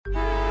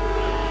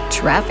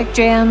Traffic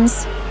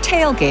jams,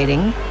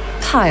 tailgating,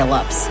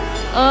 pile-ups.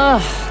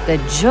 Ugh, the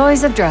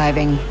joys of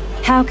driving.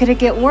 How could it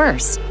get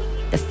worse?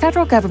 The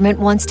federal government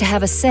wants to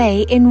have a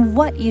say in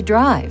what you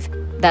drive.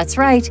 That's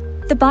right.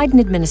 The Biden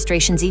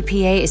administration's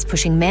EPA is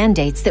pushing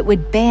mandates that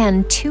would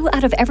ban 2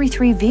 out of every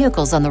 3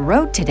 vehicles on the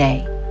road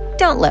today.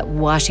 Don't let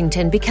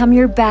Washington become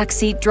your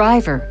backseat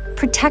driver.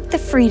 Protect the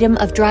freedom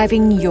of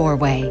driving your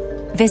way.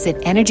 Visit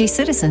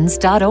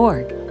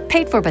EnergyCitizens.org.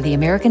 Paid for by the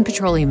American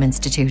Petroleum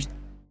Institute.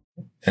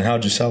 And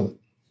how'd you sell it?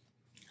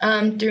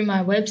 Through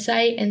my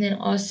website, and then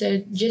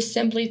also just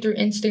simply through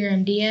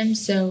Instagram DMs.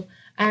 So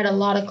I had a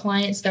lot of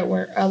customers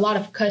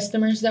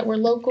that were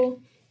local.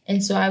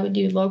 And so I would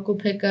do local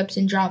pickups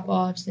and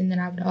drop-offs, and then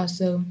I would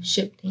also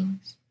ship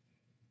things.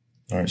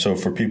 All right. So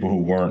for people who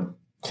weren't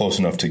close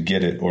enough to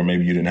get it, or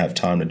maybe you didn't have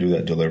time to do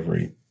that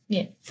delivery,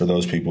 for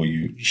those people,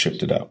 you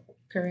shipped it out.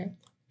 Correct.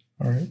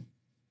 All right.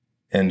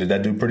 And did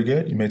that do pretty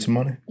good? You made some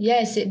money?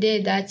 Yes, it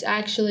did. That's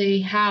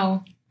actually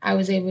how I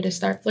was able to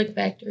start Flick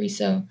Factory.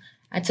 So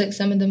I took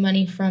some of the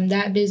money from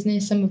that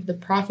business, some of the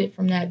profit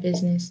from that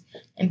business,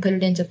 and put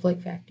it into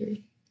Flick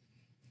Factory.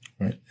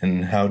 All right. And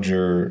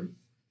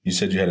you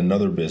said you had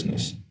another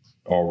business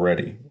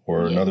already,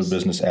 or another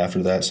business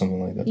after that,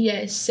 something like that?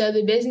 Yes. So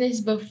the business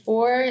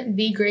before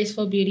The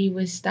Graceful Beauty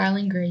was Style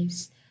and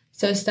Grace.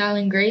 So Style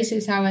and Grace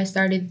is how I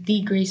started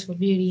The Graceful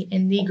Beauty,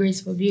 and The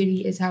Graceful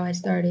Beauty is how I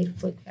started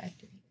Flick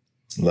Factory.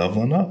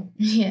 Leveling up.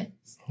 Yes.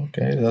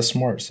 Okay, that's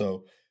smart.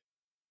 So,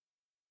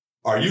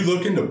 are you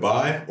looking to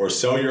buy or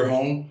sell your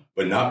home,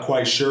 but not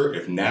quite sure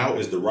if now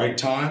is the right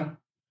time?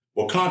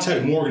 Well,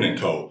 contact Morgan &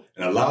 Co.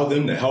 and allow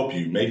them to help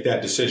you make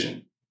that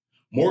decision.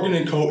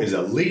 Morgan & Co. is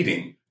a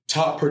leading,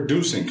 top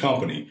producing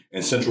company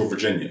in Central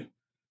Virginia.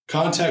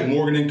 Contact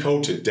Morgan &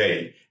 Co.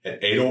 today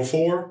at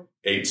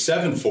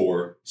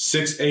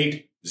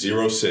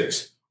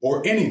 804-874-6806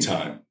 or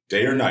anytime,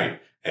 day or night,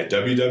 at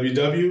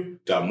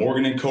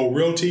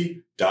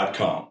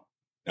www.morganandcorealty.com.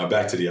 Now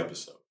back to the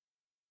episode.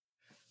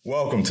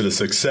 Welcome to the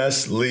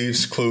Success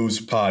Leaves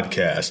Clues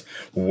podcast,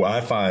 where I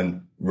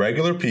find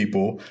regular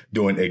people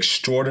doing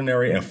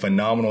extraordinary and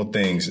phenomenal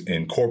things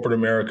in corporate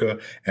America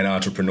and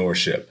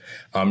entrepreneurship.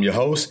 I'm your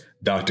host,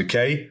 Dr.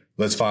 K.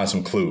 Let's find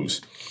some clues.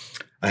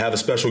 I have a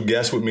special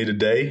guest with me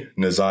today,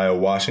 Naziah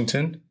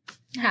Washington.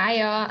 Hi,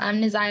 y'all.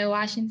 I'm Naziah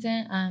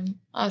Washington. I'm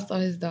also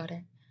his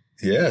daughter.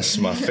 Yes,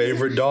 my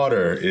favorite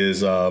daughter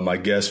is my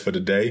guest for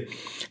today,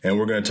 and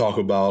we're going to talk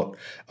about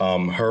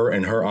her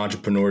and her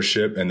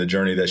entrepreneurship and the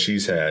journey that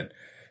she's had.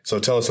 So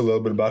tell us a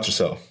little bit about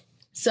yourself.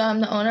 So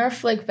I'm the owner of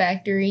Flick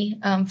Factory.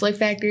 Flick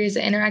Factory is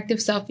an interactive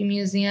selfie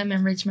museum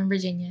in Richmond,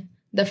 Virginia.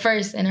 The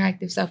first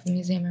interactive selfie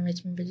museum in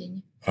Richmond,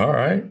 Virginia. All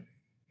right.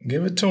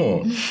 Give it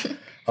to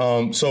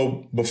him.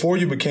 So before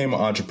you became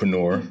an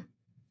entrepreneur,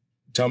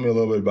 tell me a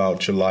little bit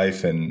about your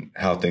life and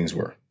how things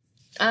were.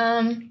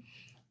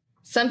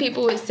 Some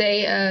people would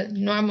say a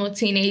normal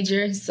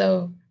teenager.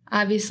 So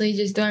obviously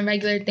just doing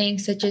regular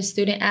things such as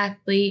student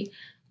athlete,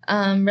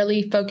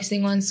 really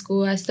focusing on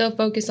school. I still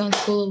focus on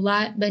school a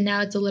lot, but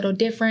now it's a little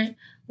different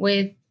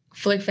with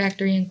Flick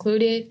Factory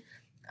included.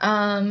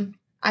 I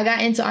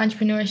got into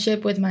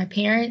entrepreneurship with my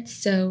parents.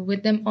 So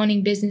with them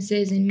owning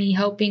businesses and me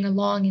helping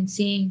along and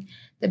seeing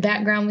the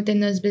background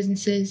within those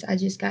businesses, I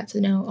just got to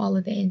know all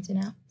of the ins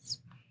and outs.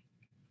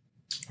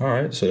 All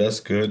right. So that's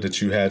good that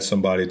you had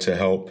somebody to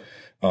help,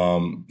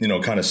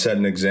 kind of set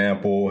an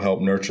example,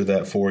 help nurture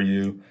that for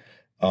you.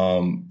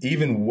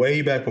 Even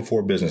way back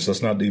before business,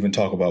 let's not even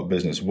talk about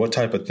business. What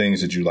type of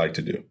things did you like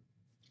to do?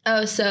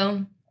 Oh,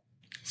 so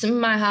some of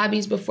my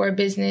hobbies before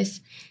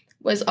business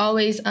was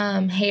always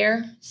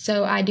hair.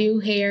 So I do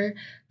hair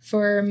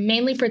for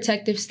mainly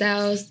protective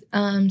styles,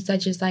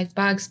 such as like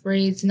box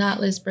braids,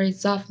 knotless braids,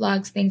 soft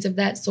locks, things of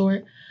that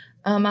sort.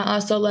 I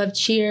also love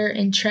cheer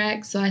and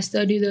track, so I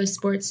still do those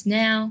sports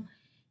now.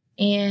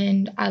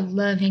 And I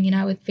love hanging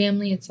out with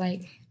family. It's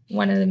like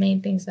one of the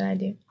main things that I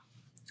do.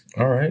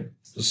 All right.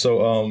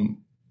 So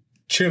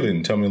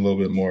cheerleading, tell me a little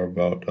bit more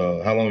about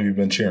how long have you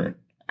been cheering?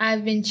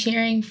 I've been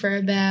cheering for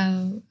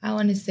about, I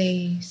want to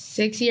say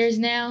 6 years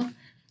now.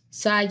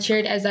 So I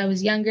cheered as I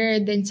was younger,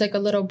 then took a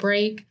little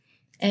break.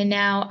 And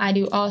now I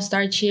do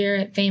all-star cheer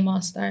at Fame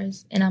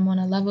All-Stars. And I'm on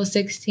a level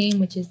 6 team,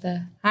 which is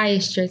the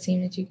highest cheer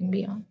team that you can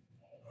be on.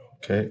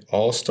 Okay.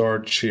 All-star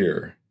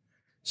cheer.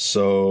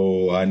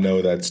 So I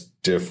know that's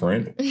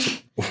different.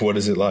 What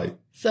is it like?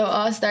 So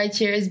all-star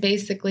cheer is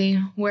basically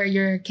where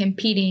you're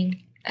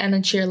competing at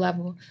a cheer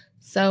level.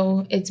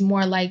 So it's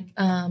more like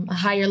a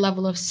higher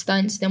level of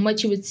stunts than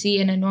what you would see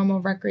in a normal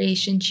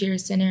recreation cheer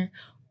center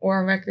or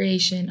a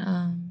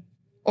recreation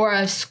or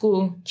a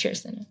school cheer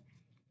center.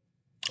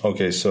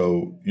 Okay,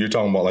 so you're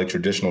talking about like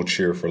traditional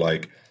cheer for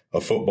like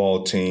a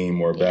football team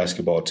or a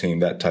basketball team,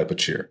 that type of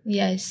cheer.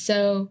 Yes.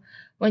 So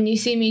when you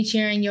see me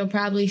cheering, you'll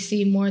probably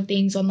see more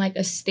things on like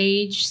a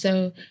stage.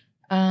 So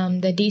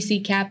the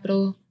DC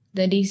Capitol,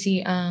 the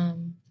DC,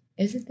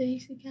 is it the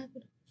DC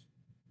Capitol?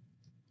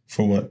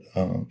 For what?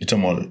 You're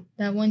talking about it?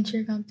 That one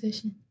cheer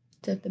competition.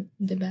 Is that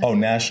the back? Oh,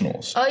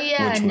 Nationals. Oh,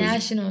 yeah,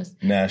 Nationals.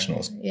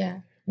 Nationals. Yeah.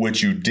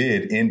 which you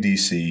did in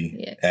D.C.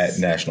 Yes. at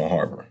National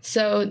Harbor.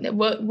 So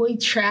we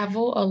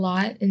travel a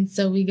lot, and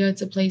so we go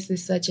to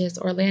places such as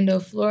Orlando,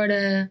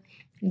 Florida,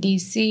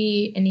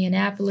 D.C.,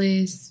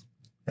 Indianapolis.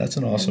 That's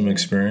an awesome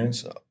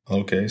experience.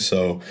 Okay,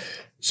 so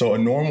a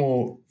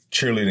normal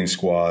cheerleading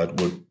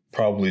squad would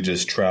probably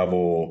just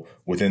travel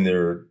within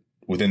their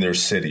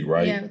city,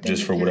 right? Yeah,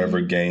 just for whatever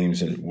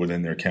games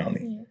within their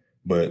county. Yeah.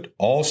 But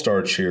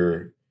All-Star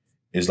Cheer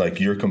is like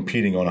you're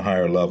competing on a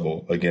higher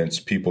level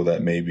against people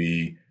that may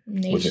be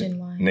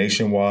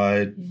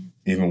nationwide,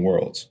 yeah. Even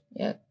Worlds.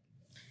 Yep.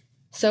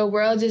 So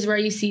Worlds is where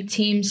you see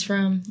teams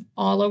from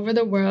all over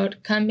the world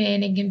come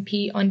in and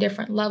compete on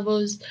different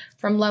levels.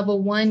 From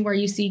level 1, where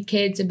you see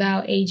kids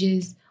about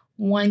ages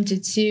 1 to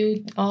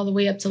 2, all the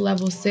way up to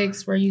level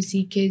 6, where you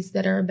see kids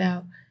that are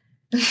about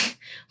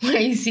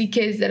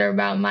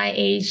my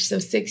age, so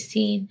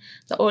 16.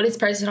 The oldest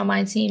person on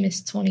my team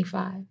is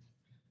 25.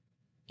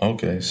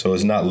 Okay, so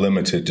it's not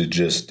limited to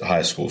just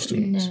high school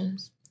students.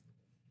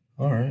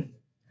 No. All right.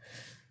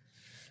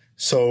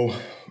 So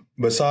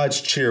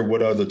besides cheer,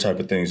 what other type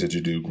of things did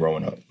you do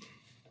growing up?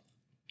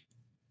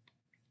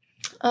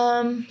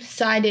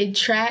 So I did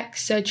track.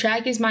 So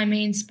track is my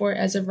main sport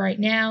as of right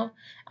now.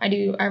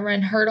 I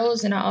run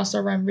hurdles, and I also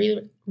run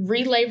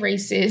relay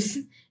races.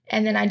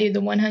 And then I do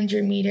the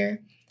 100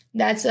 meter.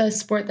 That's a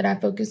sport that I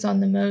focus on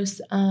the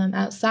most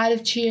outside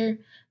of cheer.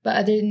 But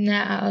other than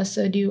that, I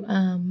also do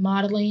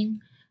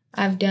modeling.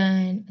 I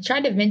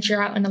tried to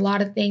venture out in a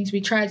lot of things. We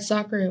tried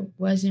soccer. It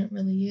wasn't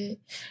really it.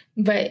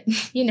 But,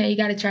 you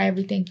got to try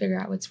everything, figure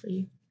out what's for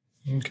you.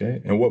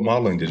 Okay. And what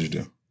modeling did you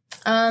do?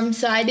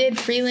 So I did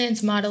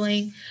freelance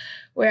modeling,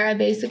 where I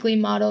basically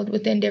modeled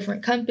within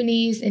different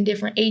companies and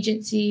different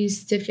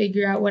agencies to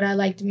figure out what I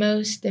liked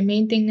most. The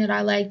main thing that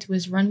I liked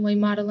was runway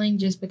modeling,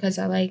 just because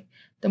I like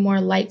the more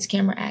lights,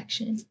 camera,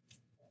 action.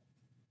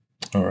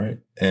 All right.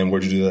 And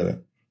where'd you do that at?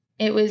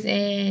 It was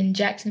in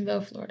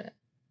Jacksonville, Florida.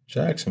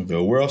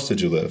 Jacksonville. Where else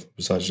did you live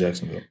besides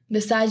Jacksonville?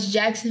 Besides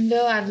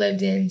Jacksonville, I've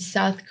lived in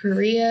South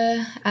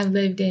Korea. I've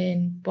lived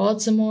in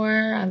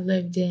Baltimore. I've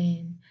lived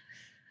in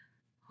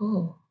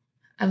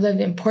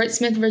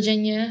Portsmouth,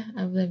 Virginia.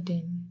 I've lived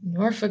in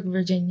Norfolk,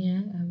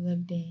 Virginia. I've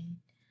lived in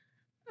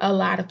a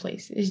lot of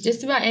places.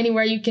 Just about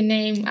anywhere you can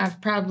name,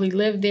 I've probably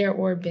lived there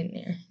or been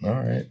there.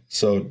 All right.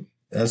 So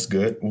that's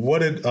good. What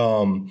did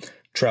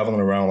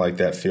traveling around like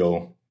that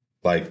feel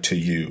like to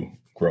you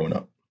growing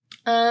up?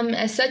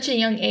 At such a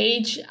young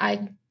age,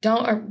 I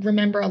don't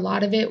remember a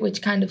lot of it,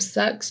 which kind of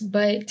sucks,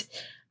 but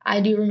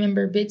I do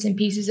remember bits and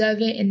pieces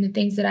of it. And the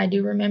things that I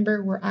do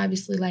remember were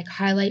obviously like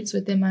highlights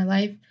within my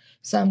life.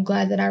 So I'm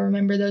glad that I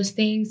remember those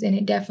things. And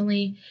it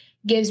definitely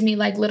gives me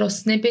like little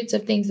snippets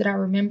of things that I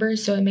remember.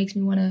 So it makes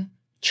me want to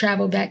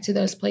travel back to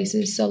those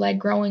places. So like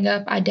growing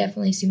up, I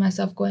definitely see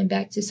myself going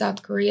back to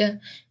South Korea,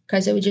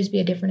 because it would just be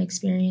a different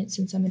experience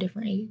since I'm a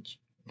different age.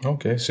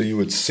 Okay. So you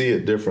would see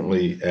it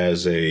differently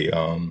as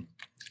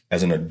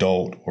an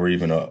adult or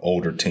even an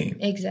older teen.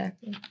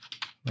 Exactly.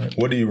 Right.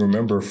 What do you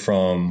remember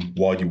from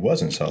while you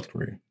was in South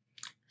Korea?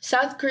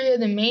 South Korea,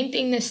 the main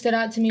thing that stood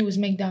out to me was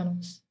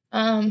McDonald's.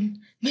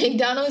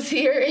 McDonald's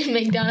here and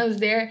McDonald's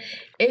there.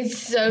 It's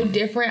so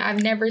different.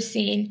 I've never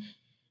seen.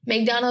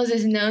 McDonald's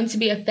is known to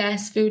be a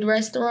fast food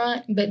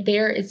restaurant, but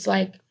there it's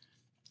like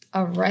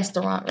a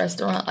restaurant,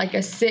 like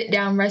a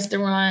sit-down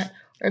restaurant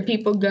where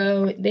people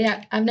go.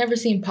 I've never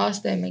seen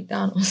pasta at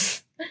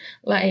McDonald's.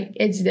 Like,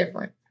 it's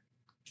different.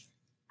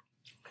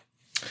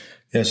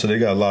 Yeah, so they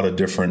got a lot of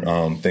different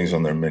things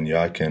on their menu.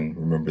 I can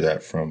remember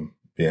that from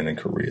being in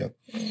Korea.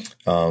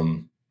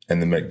 And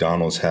the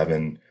McDonald's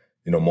having,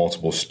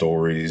 multiple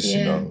stories,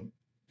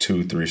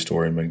 2-3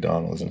 story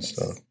McDonald's and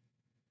stuff.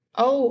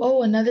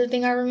 Oh, another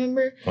thing I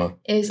remember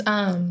is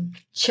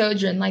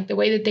children, like the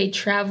way that they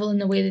travel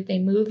and the way that they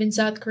move in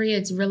South Korea.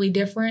 It's really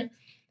different.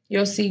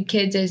 You'll see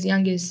kids as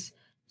young as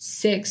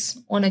 6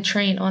 on a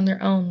train on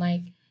their own.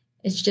 Like,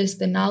 it's just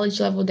the knowledge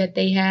level that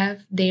they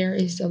have there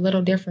is a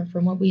little different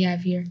from what we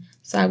have here.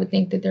 So I would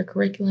think that their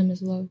curriculum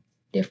is a little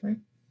different.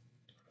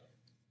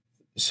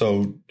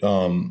 So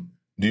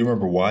do you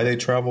remember why they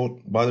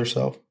traveled by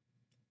themselves?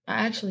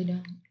 I actually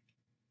don't.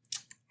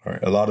 All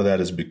right. A lot of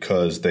that is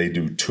because they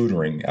do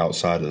tutoring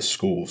outside of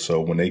school.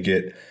 So when they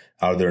get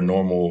out of their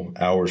normal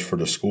hours for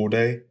the school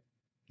day,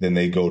 then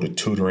they go to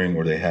tutoring,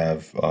 or they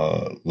have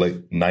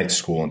late night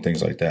school and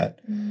things like that.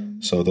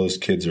 Mm-hmm. So those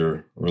kids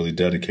are really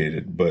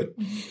dedicated. But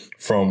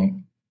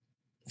from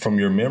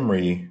your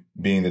memory,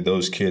 being that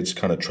those kids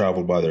kind of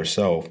traveled by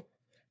themselves,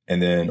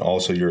 and then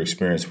also your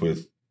experience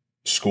with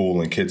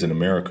school and kids in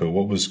America,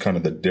 what was kind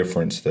of the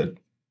difference that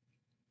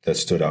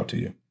stood out to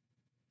you?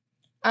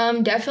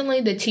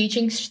 Definitely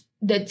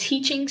the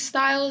teaching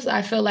styles,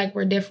 I feel like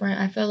were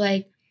different. I feel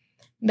like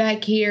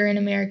back here in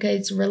America,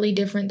 it's really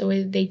different the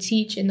way that they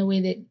teach and the way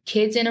that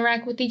kids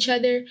interact with each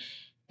other.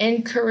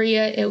 In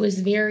Korea, it was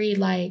very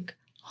like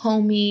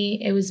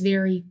homey. It was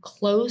very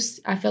close.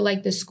 I feel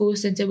like the school,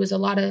 since it was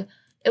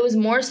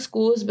more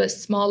schools, but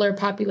smaller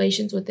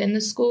populations within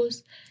the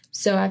schools,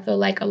 So I feel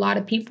like a lot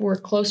of people were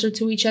closer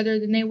to each other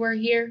than they were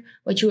here,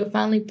 which you would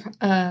finally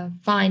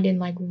find in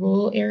like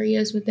rural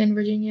areas within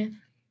Virginia.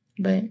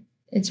 But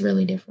it's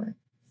really different.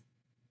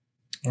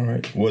 All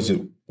right. Was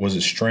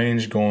it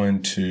strange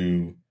going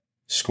to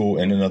school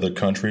in another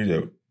country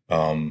that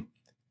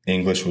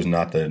English was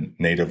not the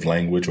native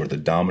language or the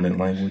dominant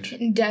language?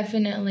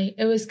 Definitely.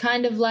 It was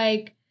kind of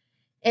like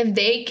if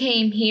they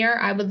came here,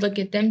 I would look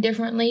at them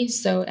differently.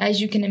 So as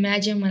you can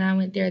imagine, when I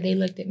went there, they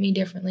looked at me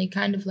differently,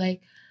 kind of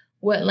like,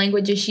 what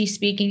language is she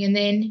speaking? And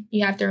then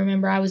you have to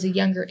remember I was a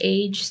younger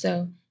age,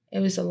 so it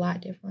was a lot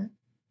different.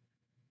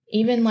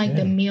 Even like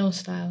the meal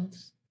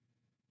styles.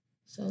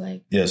 So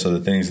like so the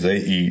things they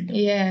eat.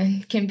 Yeah,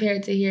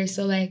 compared to here.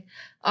 So like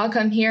I'll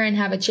come here and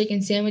have a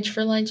chicken sandwich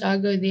for lunch.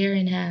 I'll go there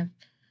and have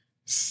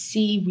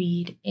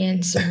seaweed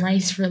and some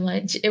rice for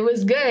lunch. It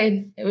was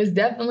good. It was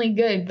definitely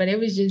good, but it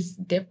was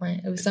just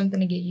different. It was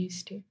something to get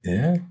used to.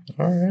 Yeah.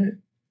 All right.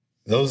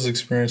 Those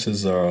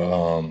experiences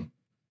are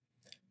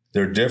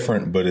they're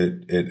different, but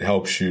it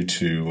helps you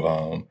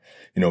to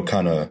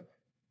kind of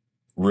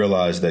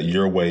realize that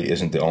your way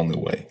isn't the only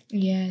way.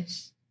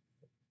 Yes.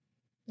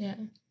 Yeah.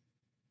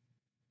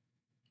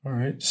 All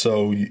right.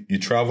 So you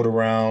traveled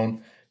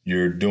around,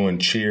 you're doing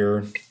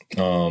cheer,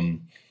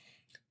 and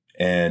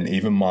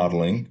even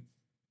modeling.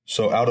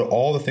 So out of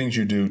all the things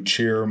you do,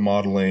 cheer,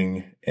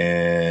 modeling,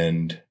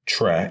 and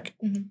track,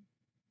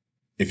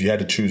 if you had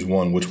to choose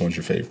one, which one's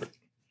your favorite?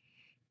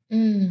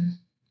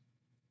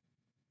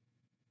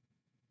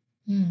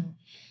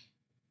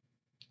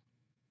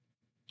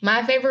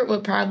 My favorite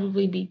would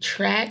probably be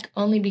track,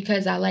 only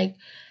because I like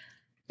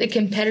the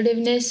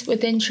competitiveness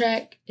within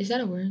track. Is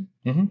that a word?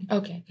 Mm-hmm.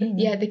 Okay.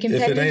 Yeah, the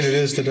competitive. If it ain't, it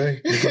is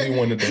today. You can be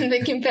one today.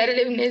 The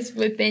competitiveness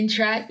within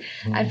track.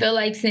 I feel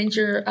like since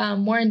you're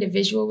more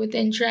individual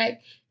within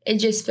track, it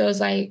just feels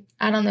like,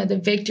 I don't know, the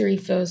victory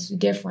feels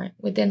different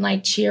within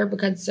like cheer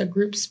because it's a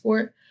group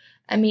sport.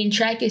 I mean,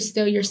 track is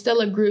you're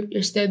still a group.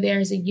 You're still there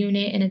as a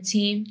unit and a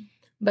team,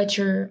 but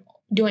you're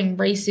doing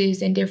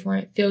races and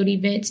different field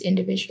events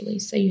individually.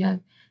 So you have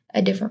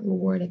a different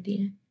reward at the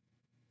end.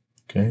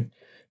 Okay.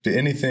 Do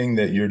anything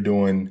that you're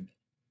doing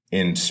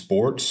in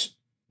sports,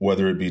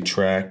 whether it be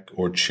track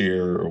or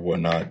cheer or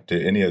whatnot,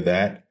 did any of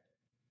that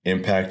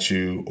impact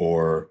you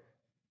or,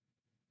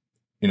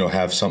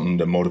 have something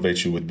that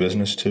motivates you with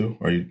business too?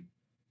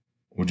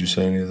 Would you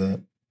say any of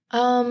that?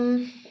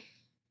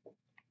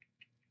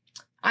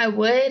 I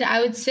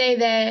would say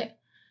that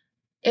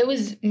it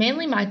was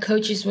mainly my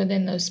coaches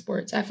within those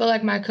sports. I feel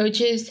like my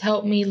coaches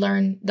helped me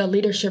learn the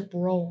leadership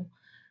role.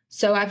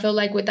 So I feel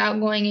like without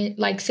going in,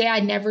 like say I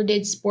never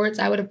did sports,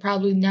 I would have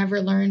probably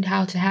never learned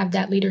how to have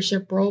that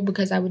leadership role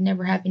because I would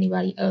never have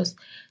anybody else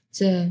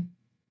to,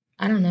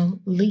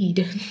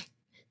 lead.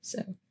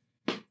 So.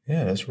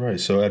 Yeah, that's right.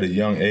 So at a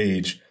young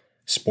age,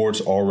 sports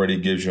already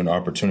gives you an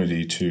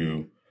opportunity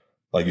to,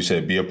 like you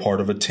said, be a part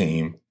of a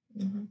team,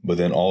 but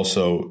then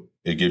also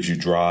it gives you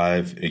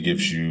drive. It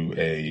gives you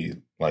a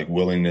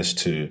willingness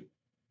to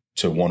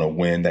want to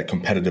win, that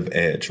competitive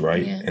edge,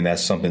 right? Yeah. And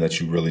that's something that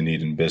you really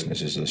need in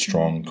business is a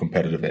strong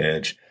competitive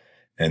edge.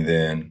 And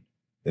then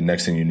the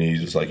next thing you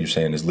need is, like you're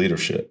saying, is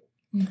leadership.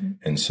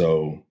 And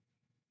so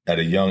at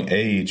a young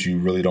age, you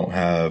really don't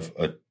have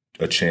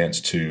a chance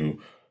to,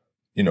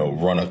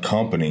 run a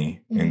company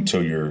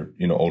until you're,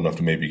 old enough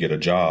to maybe get a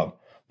job.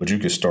 But you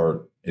could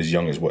start as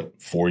young as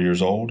 4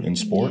 years old in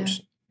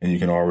sports, and you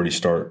can already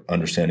start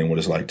understanding what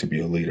it's like to be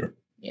a leader.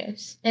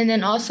 Yes. And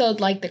then also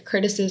like the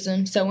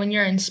criticism. So when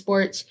you're in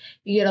sports,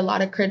 you get a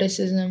lot of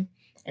criticism.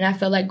 And I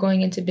feel like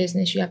going into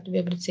business, you have to be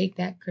able to take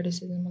that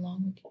criticism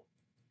along with you.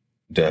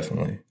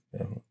 Definitely.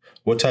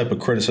 What type of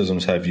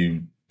criticisms have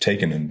you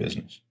taken in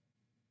business?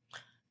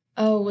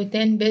 Oh,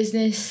 within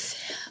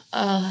business,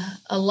 a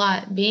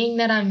lot. Being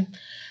that I'm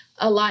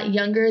a lot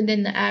younger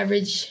than the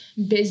average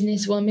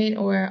businesswoman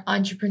or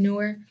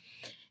entrepreneur,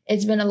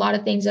 it's been a lot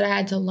of things that I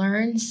had to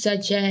learn,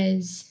 such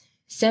as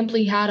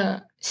simply how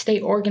to stay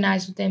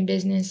organized within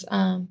business.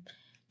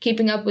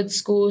 Keeping up with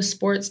school,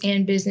 sports,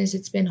 and business,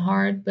 it's been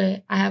hard,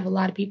 but I have a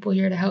lot of people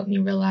here to help me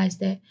realize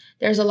that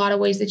there's a lot of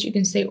ways that you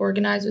can stay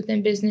organized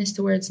within business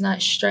to where it's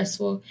not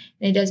stressful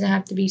and it doesn't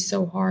have to be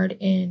so hard.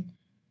 And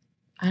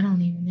I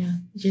don't even know,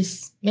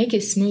 just make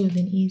it smooth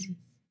and easy.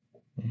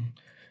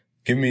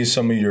 Give me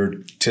some of your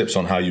tips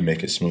on how you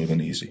make it smooth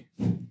and easy.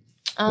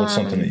 What's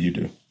something that you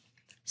do?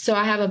 So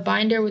I have a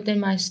binder within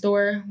my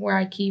store where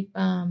I keep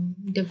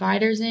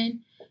dividers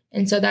in.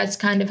 And so that's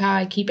kind of how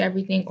I keep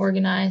everything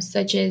organized,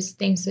 such as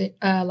things that,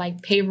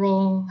 like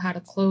payroll, how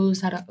to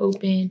close, how to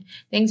open,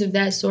 things of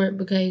that sort,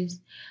 because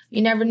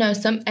you never know.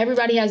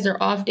 Everybody has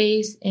their off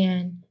days,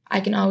 and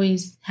I can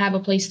always have a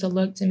place to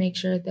look to make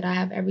sure that I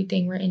have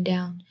everything written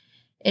down.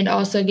 It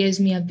also gives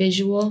me a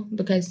visual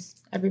because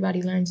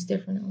everybody learns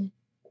differently.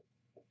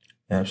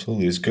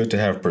 Absolutely. It's good to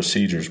have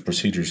procedures.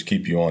 Procedures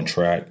keep you on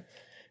track,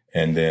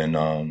 and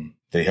then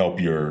they help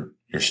your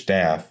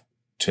staff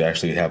to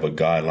actually have a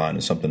guideline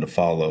and something to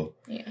follow.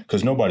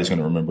 Because nobody's going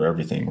to remember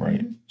everything,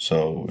 right?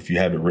 So if you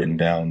have it written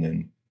down,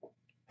 then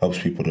helps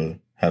people to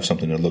have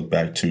something to look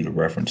back to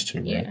reference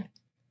to, right?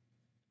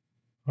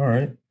 All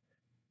right.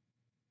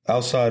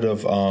 Outside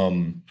of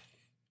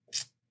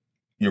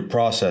your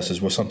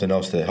processes, what's something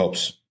else that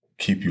helps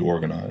keep you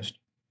organized?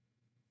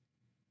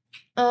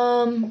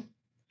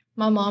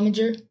 My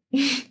momager.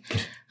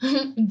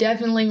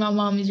 Definitely my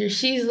momager.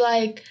 She's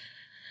like,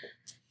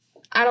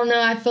 I don't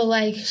know, I feel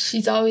like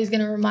she's always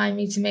going to remind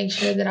me to make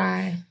sure that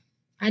I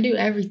do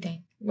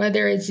everything.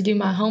 Whether it's do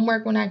my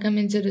homework when I come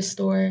into the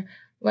store,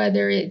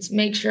 whether it's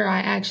make sure I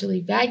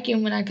actually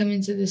vacuum when I come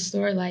into the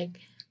store, like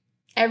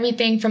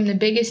everything from the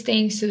biggest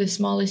things to the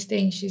smallest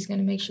things, she's going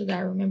to make sure that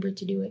I remember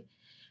to do it.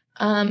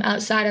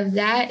 Outside of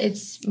that,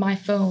 it's my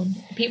phone.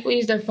 People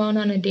use their phone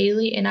on a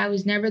daily, and I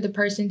was never the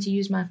person to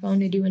use my phone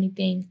to do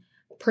anything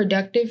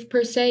productive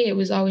per se. It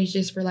was always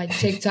just for like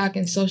TikTok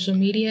and social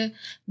media.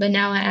 But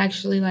now I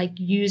actually like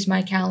use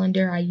my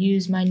calendar. I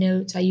use my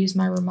notes. I use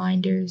my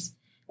reminders.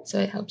 So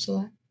it helps a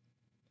lot.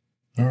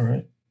 All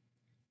right.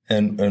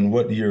 And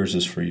what year is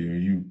this for you? Are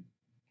you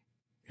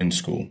in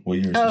school? What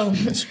year is this for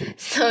you in school?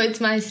 So it's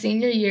my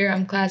senior year.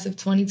 I'm class of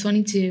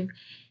 2022.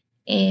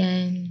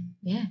 And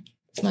yeah,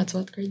 it's my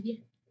 12th grade year.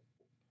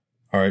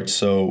 All right.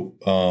 So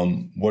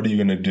what are you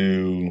going to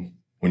do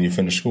when you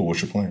finish school?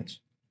 What's your plans?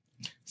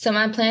 So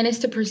my plan is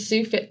to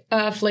pursue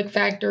Flick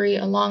Factory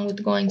along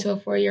with going to a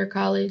 4-year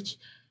college.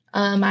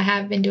 I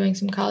have been doing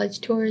some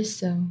college tours,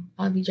 so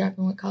I'll be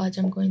dropping what college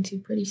I'm going to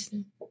pretty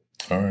soon.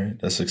 All right.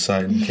 That's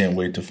exciting. Can't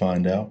wait to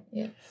find out.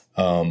 Yeah.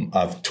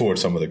 I've toured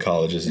some of the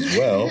colleges as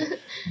well,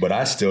 but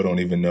I still don't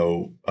even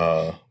know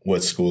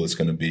what school it's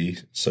going to be.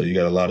 So you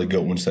got a lot of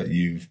good ones that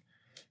you've,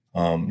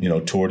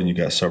 toured, and you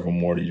got several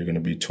more that you're going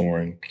to be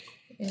touring.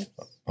 Yes.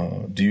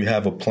 Do you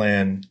have a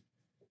plan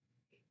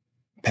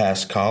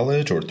past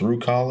college or through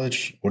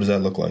college? What does that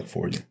look like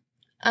for you?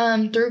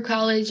 Through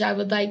college, I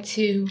would like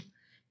to,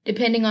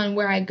 depending on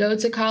where I go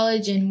to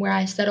college and where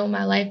I settle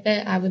my life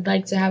at, I would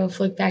like to have a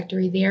Flick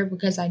Factory there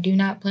because I do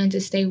not plan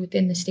to stay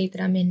within the state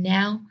that I'm in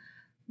now.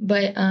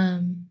 But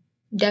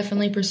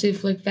definitely pursue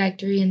Flick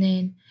Factory and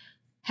then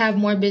have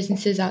more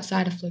businesses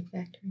outside of Flick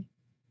Factory.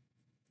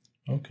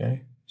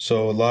 Okay.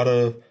 So a lot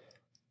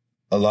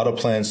of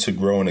plans to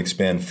grow and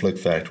expand Flick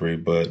Factory,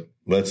 but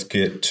let's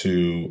get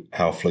to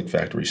how Flick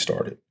Factory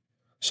started.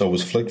 So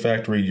was Flick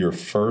Factory your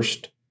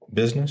first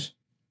business?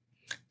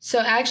 So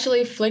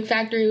actually, Flick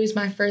Factory was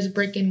my first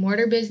brick and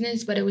mortar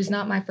business, but it was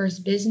not my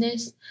first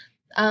business.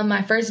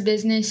 My first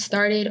business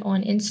started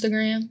on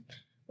Instagram,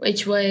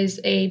 which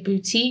was a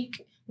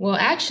boutique. Well,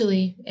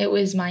 actually, it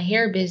was my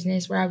hair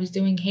business where I was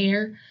doing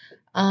hair.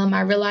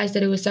 I realized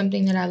that it was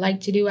something that I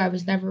liked to do. I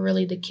was never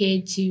really the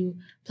kid to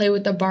play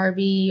with a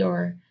Barbie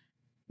or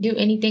do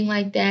anything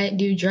like that,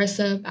 do dress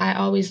up. I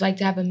always liked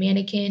to have a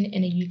mannequin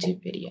and a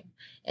YouTube video.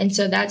 And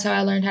so that's how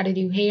I learned how to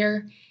do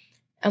hair.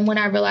 And when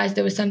I realized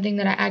it was something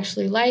that I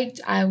actually liked,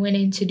 I went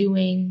into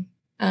doing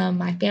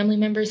my family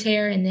members'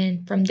 hair. And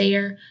then from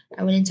there,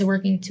 I went into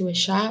working to a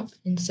shop.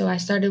 And so I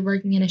started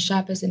working in a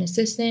shop as an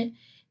assistant.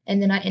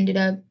 And then I ended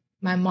up,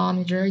 my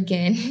momager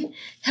again,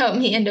 helped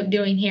me end up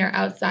doing hair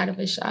outside of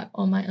a shop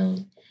on my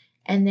own.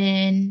 And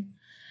then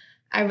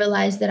I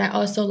realized that I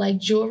also like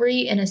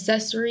jewelry and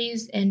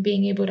accessories and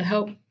being able to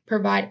help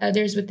provide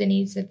others with the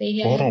needs that they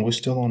have. Hold on, we're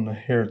still on the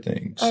hair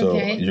thing.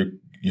 Okay. So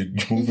you're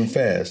moving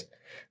fast.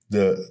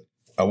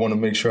 I want to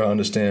make sure I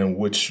understand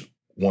which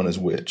one is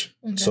which.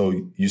 Okay.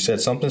 So you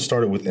said something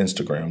started with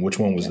Instagram. Which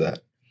one was that?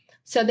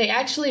 So they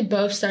actually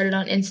both started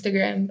on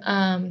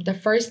Instagram. The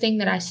first thing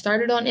that I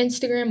started on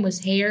Instagram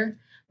was hair,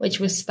 which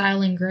was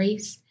Style and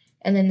Grace.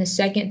 And then the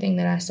second thing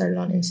that I started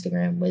on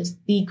Instagram was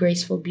The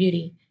Graceful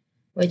Beauty,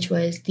 which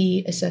was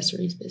the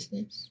accessories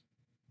business.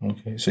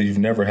 Okay. So you've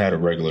never had a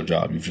regular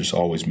job. You've just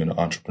always been an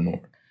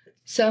entrepreneur.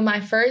 So my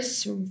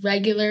first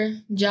regular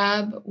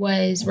job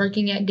was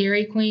working at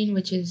Dairy Queen,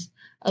 which is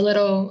a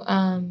little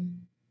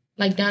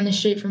like down the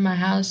street from my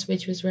house,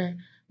 which was where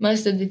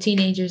most of the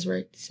teenagers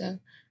worked. So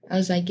I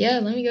was like, yeah,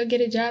 let me go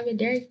get a job at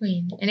Dairy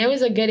Queen. And it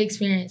was a good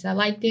experience. I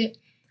liked it,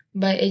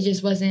 but it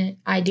just wasn't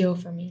ideal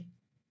for me.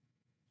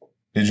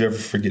 Did you ever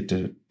forget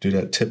to do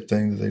that tip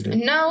thing that they do?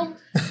 No.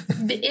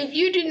 If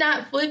you do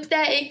not flip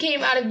that, it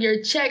came out of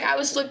your check. I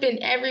was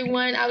flipping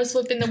everyone. I was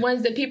flipping the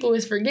ones that people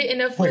was forgetting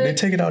to flip. Wait, they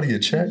take it out of your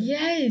check?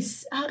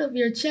 Yes, out of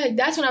your check.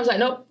 That's when I was like,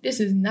 nope, this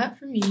is not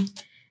for me.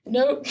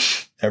 Nope.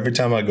 Every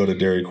time I go to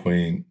Dairy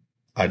Queen,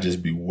 I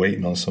just be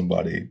waiting on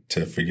somebody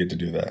to forget to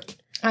do that.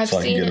 I've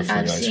seen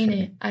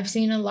it. I've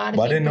seen a lot of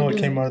people. But I didn't know it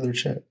came out of their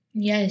check.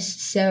 Yes.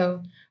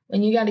 So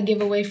when you got to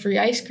give away free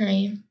ice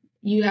cream,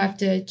 you have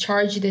to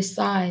charge the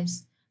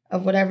size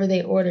of whatever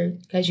they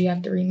ordered because you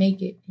have to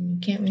remake it. And you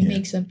can't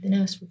remake something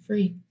else for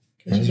free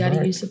because you got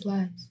to use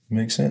supplies.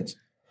 Makes sense.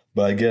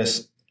 But I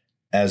guess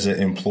as an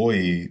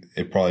employee,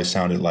 it probably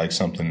sounded like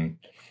something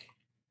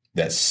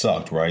that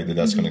sucked, right?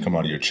 That's going to come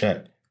out of your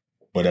check.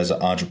 But as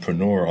an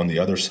entrepreneur on the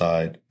other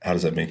side, how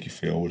does that make you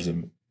feel? What does it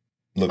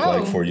look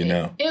like for you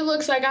now? It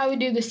looks like I would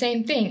do the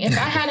same thing. If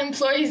I had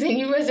employees and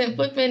you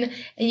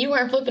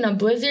weren't flipping a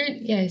Blizzard,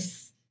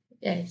 yes,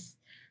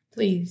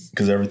 please.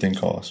 Because everything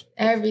costs.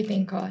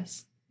 Everything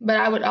costs. But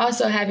I would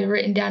also have it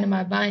written down in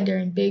my binder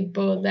in big,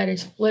 bold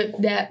letters, flip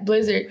that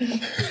Blizzard.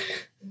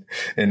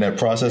 And that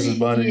processes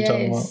binder you're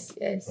talking about?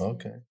 Yes.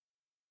 Okay.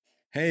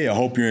 Hey, I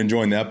hope you're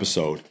enjoying the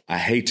episode. I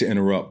hate to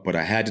interrupt, but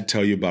I had to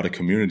tell you about a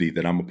community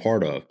that I'm a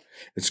part of.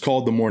 It's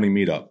called The Morning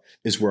Meetup.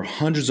 It's where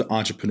hundreds of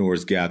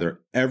entrepreneurs gather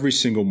every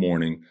single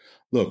morning.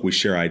 Look, we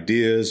share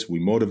ideas, we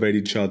motivate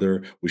each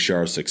other, we share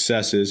our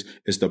successes.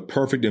 It's the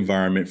perfect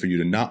environment for you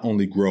to not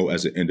only grow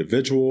as an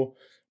individual,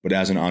 but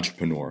as an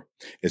entrepreneur.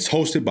 It's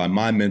hosted by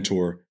my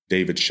mentor,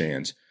 David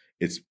Shands.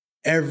 It's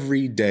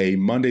every day,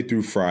 Monday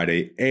through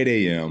Friday, 8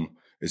 a.m.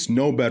 It's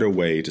no better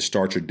way to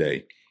start your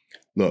day.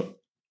 Look,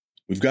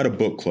 we've got a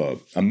book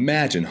club.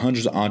 Imagine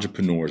hundreds of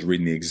entrepreneurs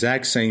reading the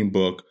exact same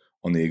book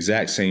on the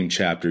exact same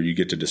chapter. You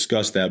get to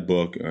discuss that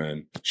book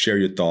and share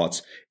your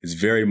thoughts. It's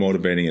very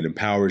motivating. It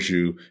empowers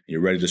you, and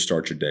you're ready to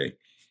start your day.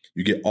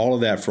 You get all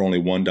of that for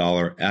only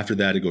 $1. After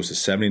that, it goes to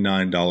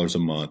 $79 a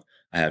month.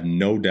 I have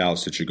no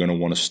doubts that you're going to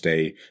want to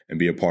stay and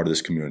be a part of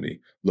this community.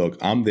 Look,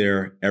 I'm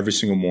there every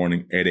single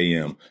morning, 8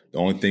 a.m. The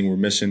only thing we're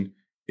missing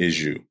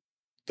is you.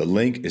 The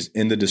link is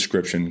in the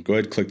description. Go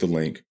ahead, click the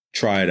link,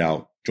 try it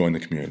out, join the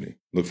community.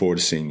 Look forward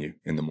to seeing you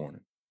in the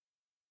morning.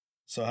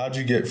 So how'd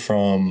you get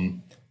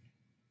from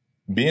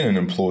being an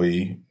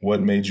employee?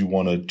 What made you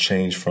want to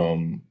change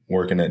from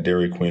working at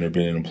Dairy Queen or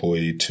being an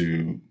employee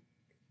to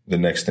the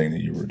next thing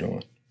that you were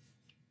doing?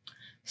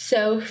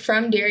 So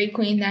from Dairy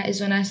Queen, that is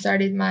when I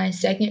started my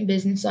second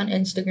business on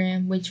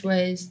Instagram, which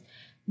was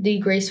The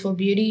Graceful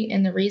Beauty.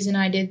 And the reason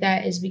I did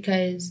that is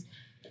because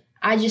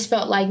I just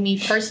felt like me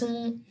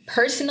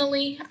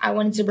personally, I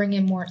wanted to bring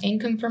in more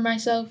income for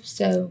myself.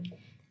 So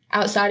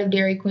outside of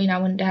Dairy Queen, I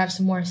wanted to have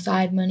some more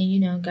side money,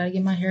 got to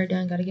get my hair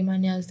done, got to get my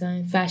nails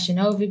done. Fashion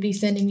Nova be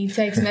sending me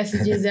text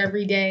messages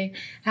every day.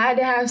 I had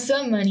to have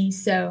some money.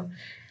 So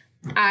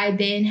I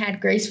then had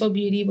Graceful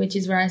Beauty, which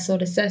is where I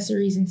sold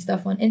accessories and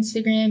stuff on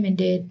Instagram and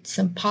did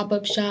some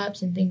pop-up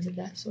shops and things of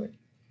that sort.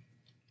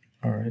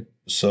 All right.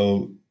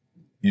 So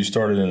you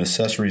started an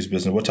accessories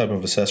business. What type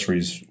of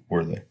accessories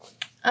were they?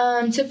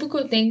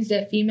 Typical things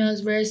that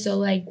females wear. So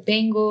like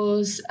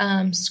bangles,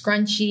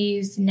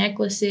 scrunchies,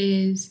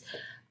 necklaces.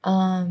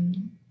 What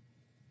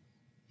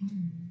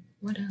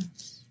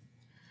else?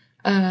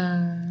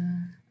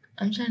 I'm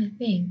trying to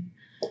think.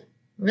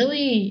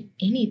 Really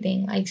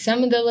anything. Like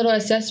some of the little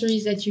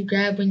accessories that you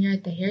grab when you're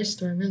at the hair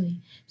store, really.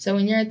 So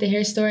when you're at the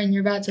hair store and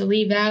you're about to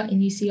leave out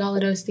and you see all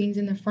of those things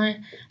in the front,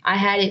 I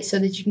had it so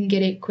that you can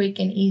get it quick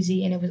and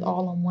easy, and it was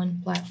all on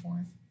one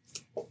platform.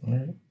 All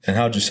right. And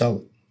how'd you sell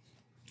it?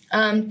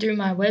 Through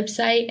my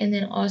website, and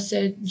then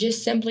also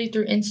just simply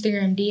through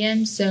Instagram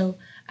DMs. So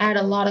I had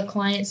a lot of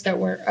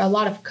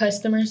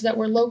customers that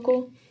were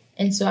local.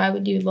 And so I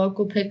would do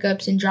local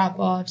pickups and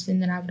drop-offs,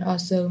 and then I would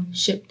also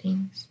ship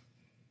things.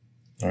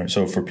 All right.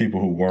 So for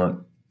people who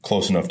weren't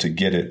close enough to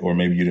get it, or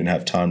maybe you didn't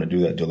have time to do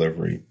that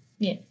delivery,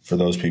 for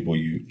those people,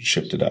 you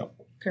shipped it out.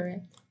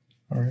 Correct.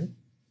 All right.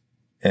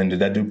 And did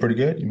that do pretty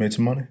good? You made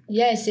some money?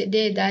 Yes, it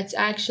did. That's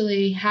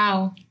actually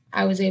how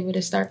I was able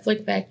to start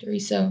Flick Factory.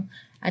 So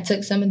I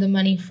took some of the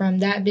money from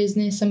that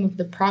business, some of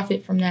the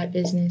profit from that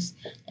business,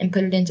 and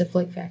put it into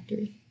Flick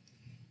Factory.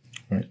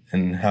 All right.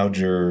 And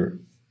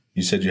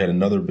you said you had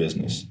another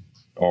business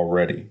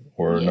already,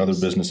 or another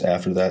business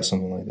after that,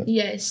 something like that?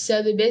 Yes.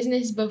 So the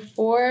business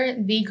before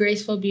The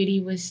Graceful Beauty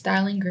was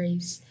Style and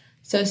Grace.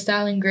 So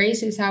Style and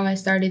Grace is how I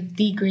started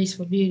The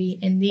Graceful Beauty,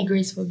 and The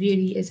Graceful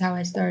Beauty is how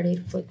I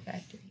started Flick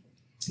Factory.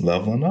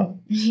 Leveling up.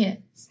 Yes.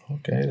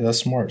 Okay, that's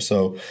smart.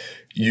 So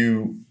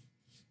you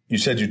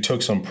said you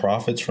took some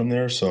profits from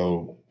there.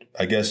 So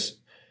I guess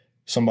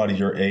somebody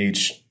your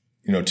age,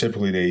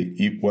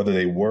 typically whether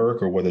they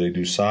work or whether they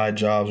do side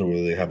jobs or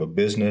whether they have a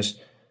business,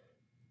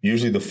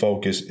 usually the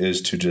focus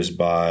is to just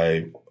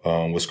buy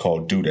what's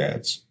called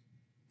doodads,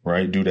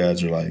 right?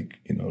 Doodads are like,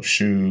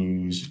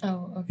 shoes.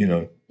 Oh,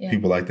 okay.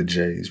 People like the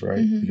J's, right?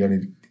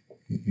 Mm-hmm.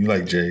 You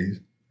like J's?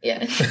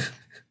 Yeah.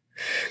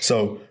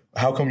 So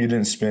how come you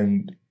didn't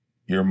spend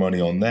your money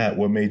on that?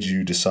 What made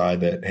you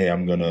decide that, hey,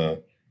 I'm going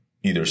to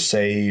either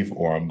save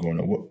or I'm going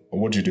to,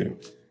 what'd you do?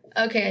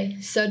 Okay,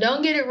 so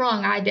don't get it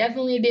wrong. I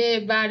definitely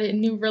did buy the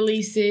new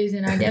releases,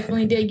 and I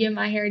definitely did get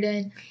my hair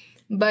done.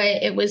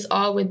 But it was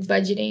all with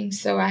budgeting.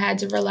 So I had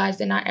to realize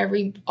that not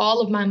all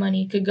of my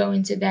money could go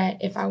into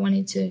that if I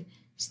wanted to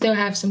still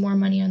have some more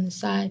money on the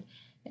side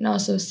and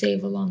also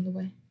save along the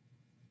way.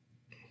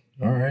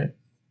 All right.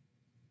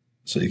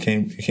 So you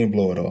can't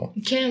blow it all.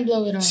 You can't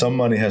blow it all. Some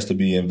money has to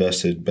be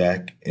invested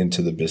back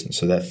into the business.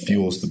 So that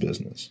fuels the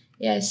business.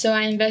 Yeah. So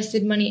I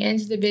invested money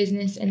into the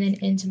business and then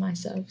into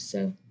myself.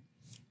 So.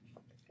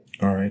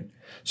 All right.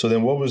 So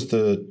then what was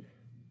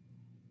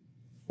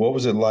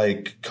it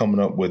like coming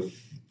up with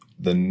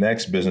the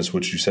next business,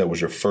 which you said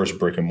was your first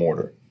brick and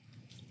mortar?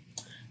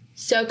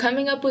 So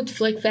coming up with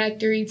Flick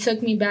Factory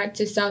took me back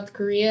to South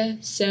Korea.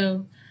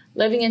 So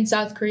living in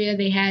South Korea,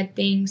 they had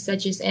things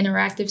such as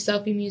interactive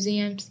selfie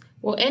museums.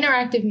 Well,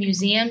 interactive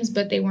museums,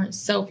 but they weren't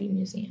selfie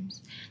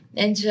museums.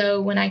 And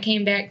so when I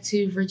came back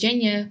to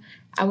Virginia,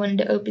 I wanted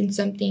to open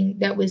something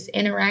that was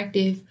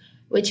interactive,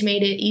 which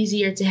made it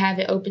easier to have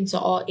it open to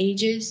all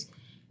ages.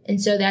 And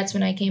so that's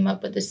when I came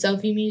up with the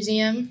selfie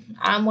museum.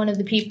 I'm one of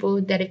the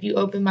people that if you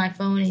open my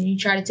phone and you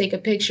try to take a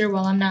picture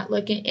while I'm not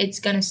looking, it's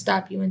going to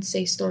stop you and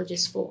say storage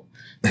is full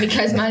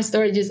because my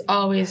storage is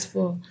always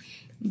full.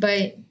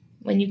 But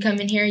when you come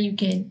in here, you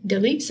can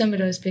delete some of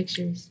those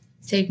pictures,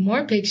 take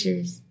more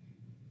pictures,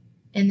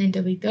 and then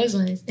delete those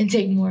ones and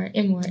take more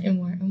and more and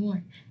more and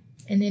more.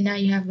 And then now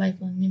you have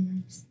lifelong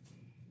memories.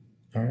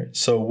 All right.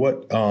 So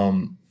what,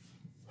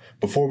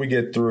 before we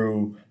get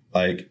through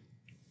like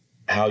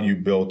how you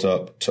built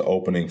up to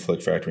opening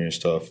Flick Factory and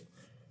stuff,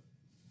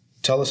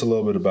 tell us a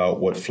little bit about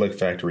what Flick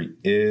Factory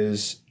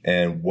is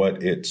and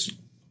what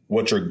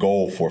your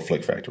goal for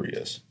Flick Factory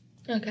is.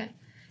 Okay.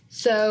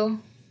 So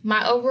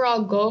my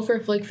overall goal for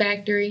Flick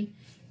Factory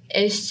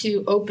is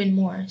to open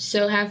more.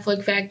 So have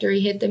Flick Factory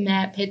hit the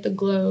map, hit the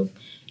globe,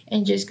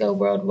 and just go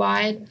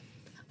worldwide.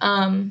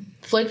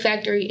 Flick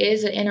Factory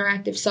is an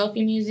interactive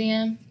selfie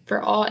museum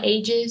for all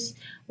ages.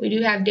 We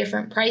do have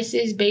different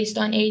prices based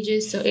on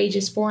ages. So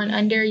ages 4 and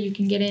under, you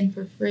can get in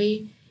for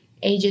free.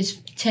 Ages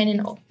 10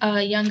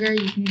 and younger,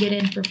 you can get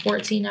in for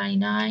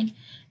 $14.99.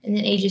 And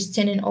then ages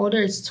 10 and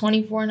older, it's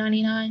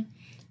 $24.99.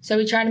 So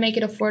we try to make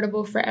it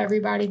affordable for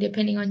everybody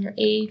depending on your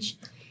age.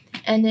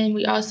 And then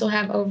we also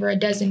have over a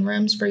dozen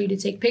rooms for you to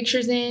take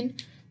pictures in.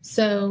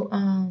 So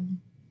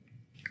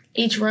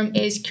each room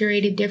is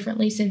curated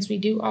differently since we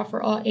do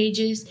offer all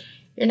ages.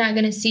 You're not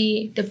going to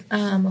see a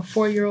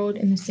 4-year-old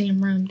in the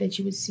same room that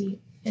you would see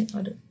an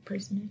older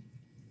person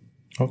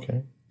in.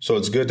 Okay. So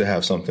it's good to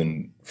have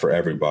something for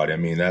everybody. I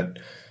mean, that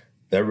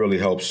really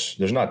helps.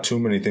 There's not too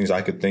many things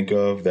I could think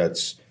of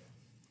that's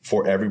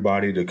for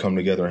everybody to come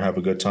together and have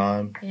a good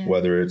time,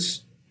 whether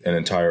it's an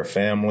entire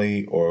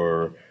family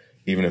or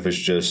even if it's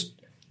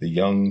just the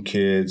young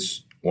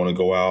kids want to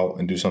go out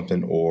and do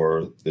something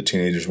or the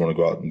teenagers want to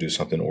go out and do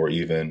something or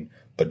even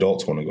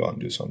adults want to go out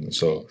and do something.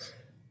 So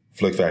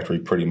Flick Factory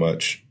pretty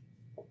much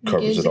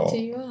covers it all.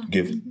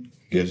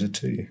 Gives it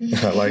to you.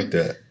 I like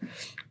that.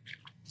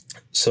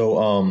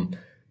 So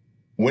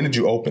when did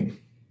you open?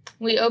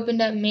 We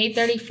opened up May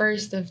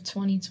 31st of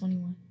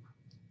 2021.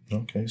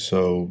 Okay,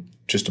 so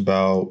just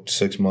about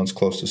 6 months,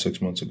 close to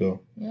 6 months ago.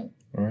 Yep.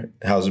 All right.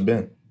 How's it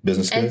been?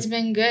 Business good? It's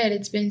been good.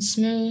 It's been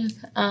smooth.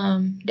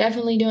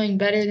 Definitely doing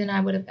better than I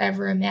would have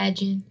ever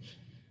imagined.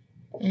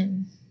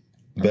 And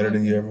better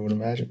than you ever would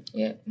imagine?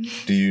 Yep.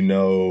 Do you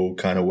know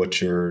kind of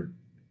what your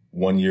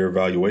 1-year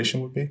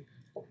evaluation would be?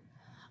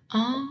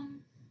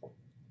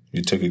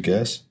 You took a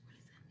guess?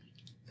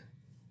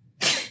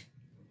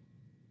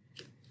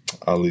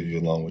 I'll leave you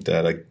alone with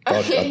that.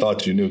 I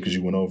thought you knew because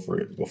you went over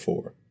it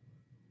before.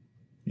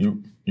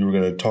 You were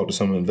going to talk to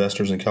some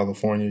investors in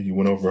California. You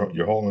went over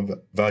your whole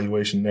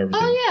valuation and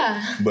everything. Oh,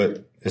 yeah.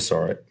 But it's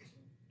all right.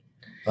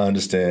 I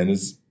understand.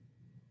 It's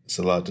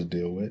a lot to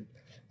deal with.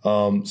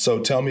 So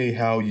tell me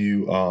how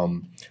you,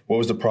 what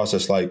was the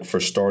process like for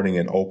starting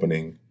and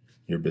opening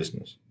your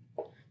business?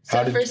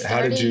 How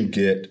did you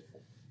get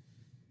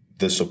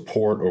the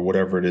support or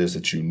whatever it is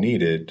that you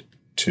needed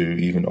to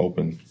even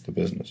open the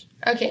business?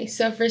 Okay,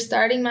 so for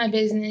starting my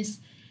business,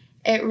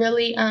 it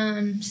really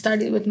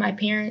started with my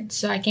parents.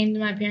 So I came to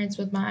my parents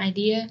with my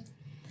idea,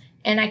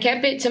 and I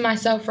kept it to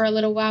myself for a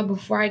little while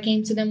before I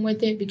came to them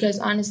with it because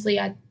honestly,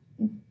 I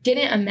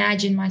didn't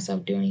imagine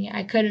myself doing it.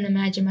 I couldn't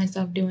imagine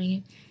myself doing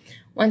it.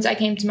 Once I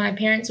came to my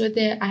parents with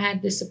it, I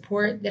had the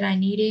support that I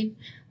needed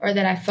or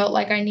that I felt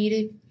like I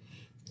needed.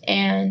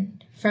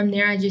 And from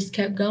there, I just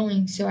kept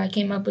going. So I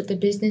came up with a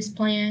business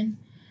plan.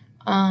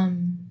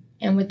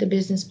 And with the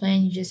business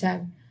plan, you just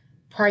have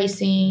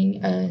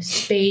pricing,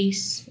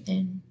 space,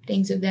 and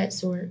things of that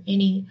sort.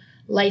 Any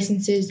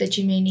licenses that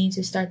you may need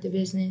to start the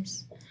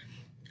business.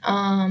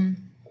 And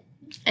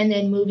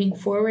then moving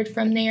forward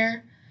from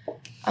there,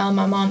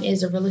 my mom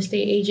is a real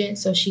estate agent,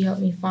 so she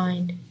helped me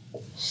find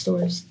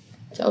stores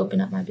to open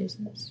up my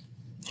business.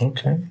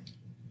 Okay.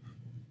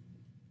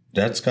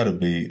 That's got to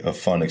be a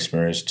fun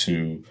experience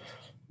to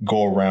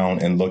go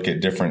around and look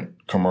at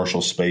different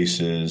commercial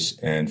spaces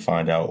and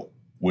find out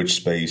which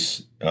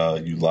space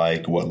you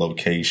like, what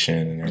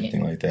location, and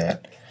everything like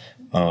that.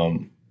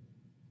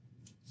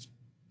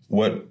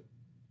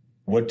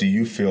 What do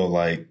you feel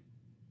like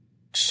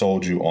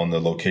sold you on the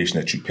location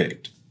that you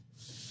picked?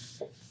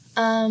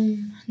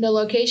 The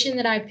location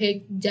that I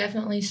picked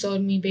definitely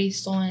sold me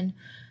based on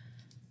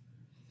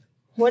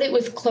what it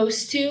was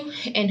close to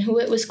and who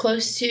it was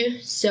close to.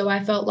 So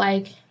I felt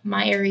like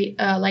my area,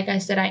 like I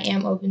said, I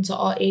am open to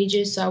all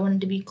ages. So I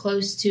wanted to be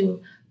close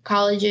to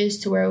colleges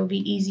to where it would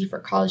be easy for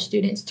college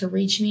students to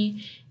reach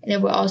me. And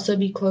it would also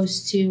be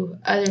close to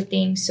other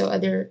things, so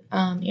other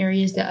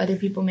areas that other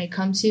people may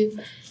come to.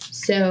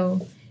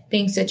 So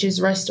things such as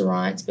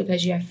restaurants,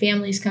 because you have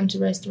families come to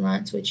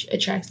restaurants, which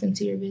attracts them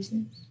to your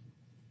business.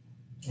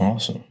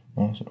 Awesome.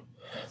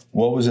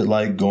 What was it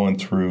like going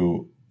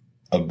through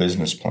a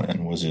business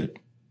plan? Was it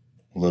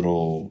a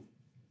little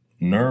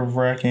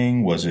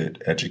nerve-wracking? Was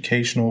it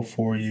educational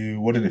for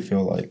you? What did it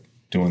feel like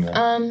doing that?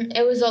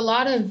 It was a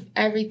lot of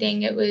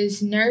everything. It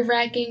was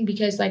nerve-wracking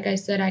because, like I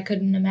said, I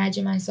couldn't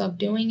imagine myself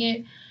doing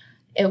it.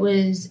 It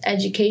was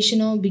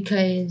educational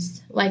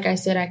because, like I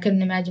said, I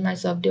couldn't imagine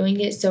myself doing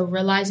it. So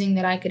realizing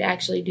that I could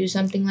actually do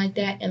something like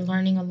that and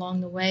learning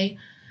along the way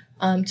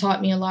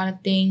taught me a lot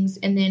of things.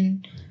 And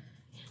then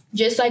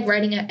just like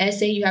writing an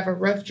essay, you have a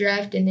rough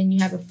draft and then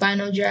you have a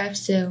final draft.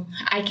 So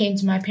I came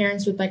to my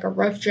parents with like a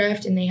rough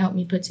draft and they helped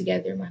me put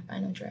together my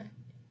final draft.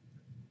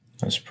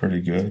 That's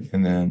pretty good.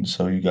 And then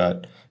so you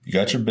got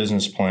your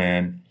business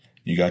plan,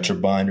 you got your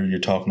binder you're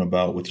talking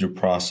about with your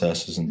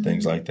processes and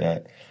things like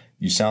that.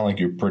 You sound like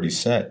you're pretty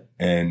set.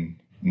 And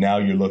now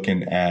you're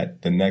looking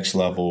at the next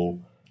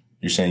level.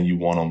 You're saying you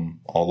want them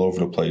all over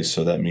the place.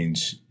 So that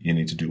means you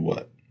need to do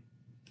what?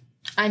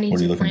 I need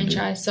to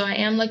franchise. So I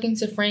am looking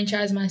to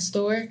franchise my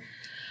store.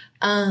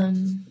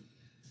 I'm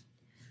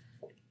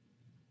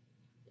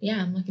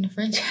looking to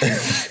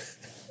franchise.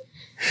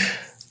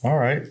 All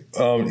right.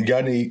 You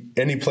got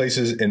any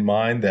places in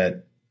mind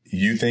that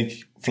you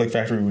think Flick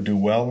Factory would do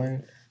well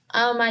in?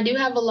 I do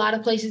have a lot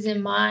of places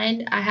in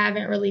mind. I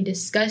haven't really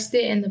discussed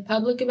it in the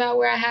public about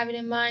where I have it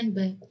in mind,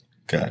 but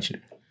Gotcha.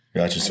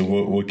 So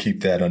we'll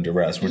keep that under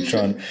wraps.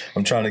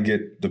 I'm trying to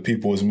get the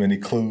people as many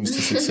clues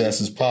to success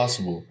as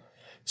possible.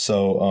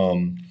 So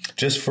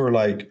just for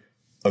like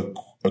a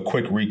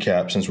quick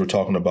recap, since we're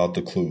talking about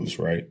the clues,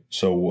 right?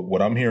 So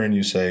what I'm hearing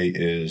you say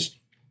is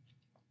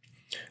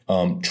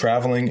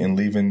traveling and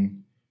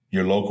leaving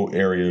your local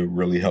area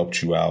really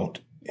helped you out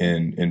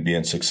in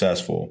being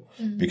successful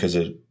because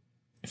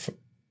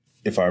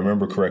if I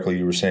remember correctly,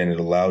 you were saying it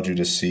allowed you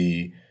to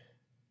see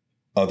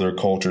other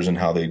cultures and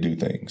how they do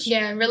things.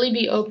 Yeah, really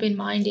be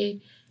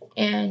open-minded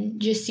and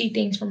just see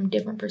things from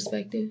different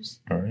perspectives.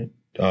 All right.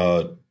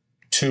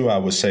 2, I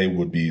would say,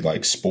 would be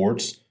like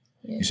sports.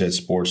 Yeah. You said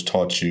sports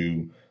taught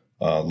you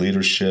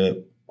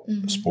leadership.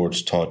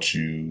 Sports taught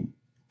you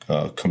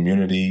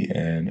community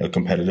and a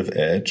competitive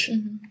edge.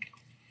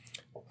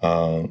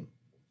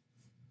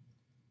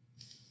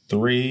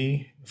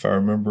 3, if I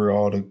remember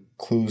all the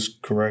clues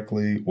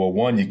correctly. Well,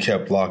 1, you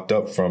kept locked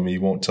up from me.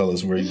 You won't tell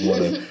us where you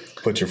want to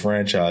put your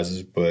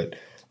franchises. But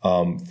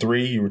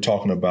 3, you were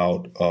talking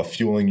about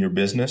fueling your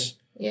business.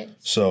 Yes.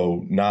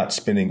 So not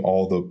spending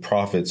all the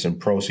profits and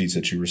proceeds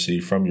that you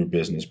receive from your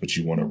business, but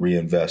you want to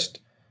reinvest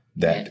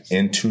that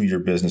into your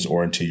business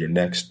or into your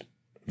next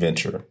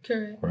venture.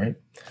 Correct. Right?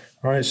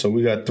 All right. So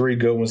we got 3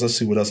 good ones. Let's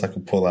see what else I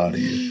can pull out of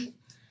you.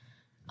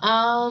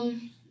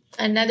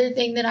 Another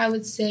thing that I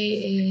would say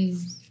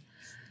is,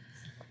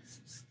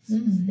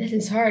 this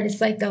is hard.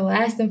 It's like the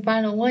last and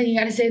final one. You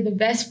got to say the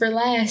best for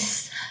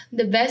last.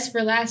 The best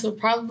for last will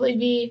probably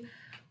be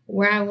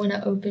where I want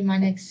to open my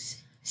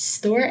next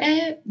store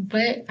at,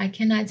 but I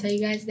cannot tell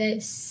you guys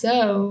that.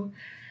 So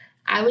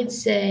I would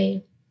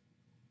say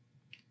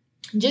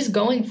just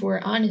going for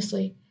it,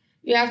 honestly.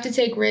 You have to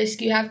take risk.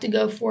 You have to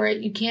go for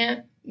it. You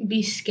can't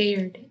be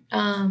scared.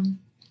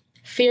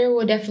 Fear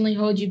will definitely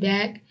hold you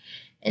back.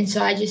 And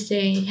so I just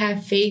say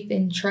have faith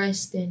and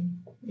trust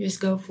and just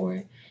go for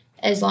it.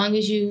 As long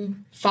as you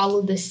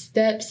follow the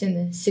steps and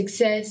the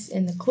success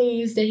and the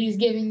clues that he's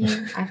giving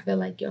you, I feel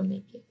like you'll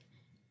make it.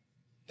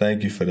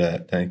 Thank you for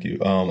that. Thank you.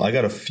 I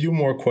got a few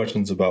more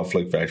questions about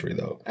Flick Factory,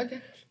 though.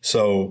 Okay.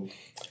 So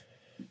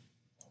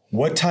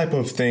what type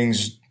of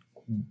things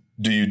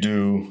do you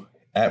do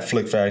at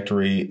Flick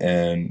Factory,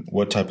 and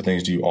what type of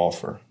things do you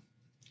offer?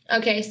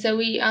 Okay, so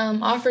we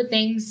offer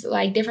things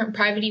like different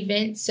private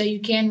events. So you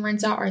can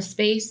rent out our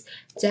space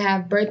to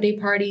have birthday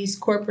parties,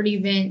 corporate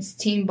events,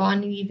 team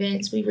bonding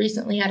events. We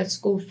recently had a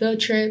school field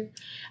trip,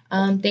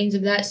 things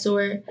of that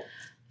sort.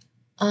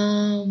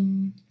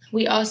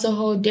 We also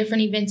hold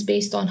different events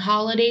based on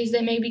holidays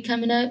that may be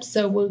coming up.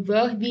 So we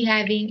will be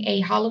having a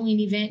Halloween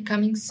event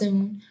coming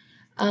soon.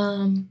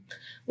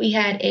 We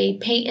had a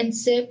paint and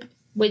sip,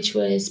 which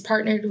was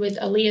partnered with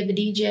Aaliyah the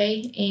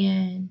DJ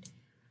and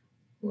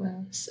who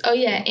else? Oh,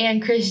 yeah,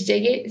 and Chris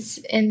Jiggets.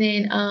 And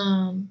then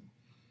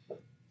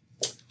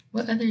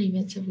what other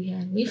events have we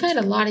had? We've had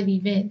a lot of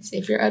events.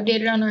 If you're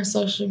updated on our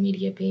social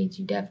media page,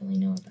 you definitely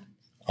know about it.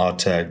 I'll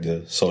tag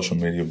the social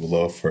media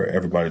below for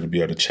everybody to be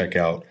able to check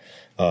out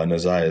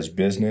Naziah's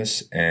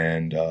business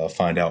and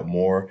find out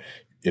more.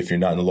 If you're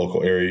not in the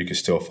local area, you can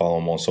still follow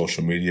him on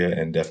social media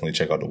and definitely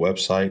check out the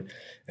website.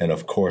 And,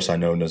 of course, I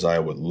know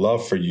Naziah would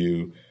love for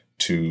you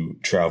to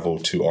travel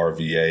to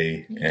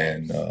RVA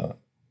and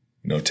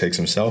take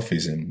some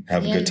selfies and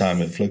have a good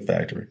time at Flick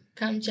Factory.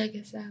 Come check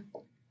us out.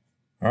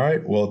 All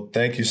right. Well,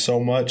 thank you so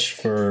much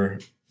for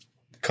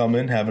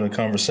coming, having a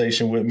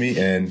conversation with me,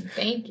 and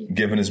thank you.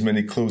 Giving as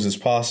many clues as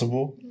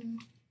possible.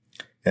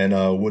 And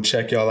we'll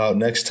check y'all out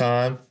next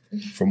time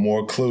for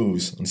more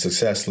clues on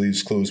Success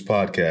Leaves Clues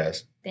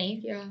podcast.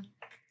 Thank y'all.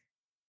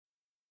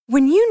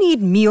 When you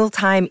need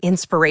mealtime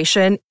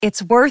inspiration,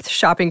 it's worth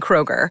shopping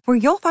Kroger, where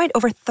you'll find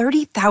over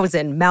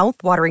 30,000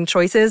 mouth-watering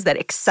choices that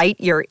excite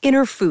your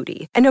inner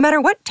foodie. And no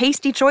matter what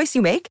tasty choice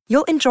you make,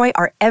 you'll enjoy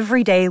our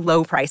everyday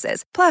low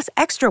prices, plus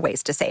extra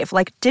ways to save,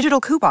 like digital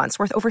coupons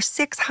worth over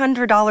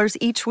 $600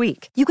 each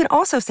week. You can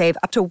also save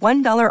up to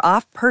 $1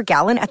 off per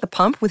gallon at the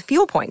pump with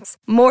fuel points.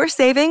 More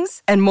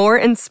savings and more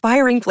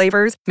inspiring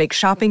flavors make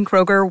shopping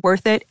Kroger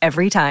worth it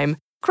every time.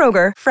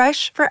 Kroger,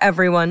 fresh for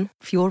everyone.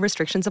 Fuel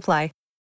restrictions apply.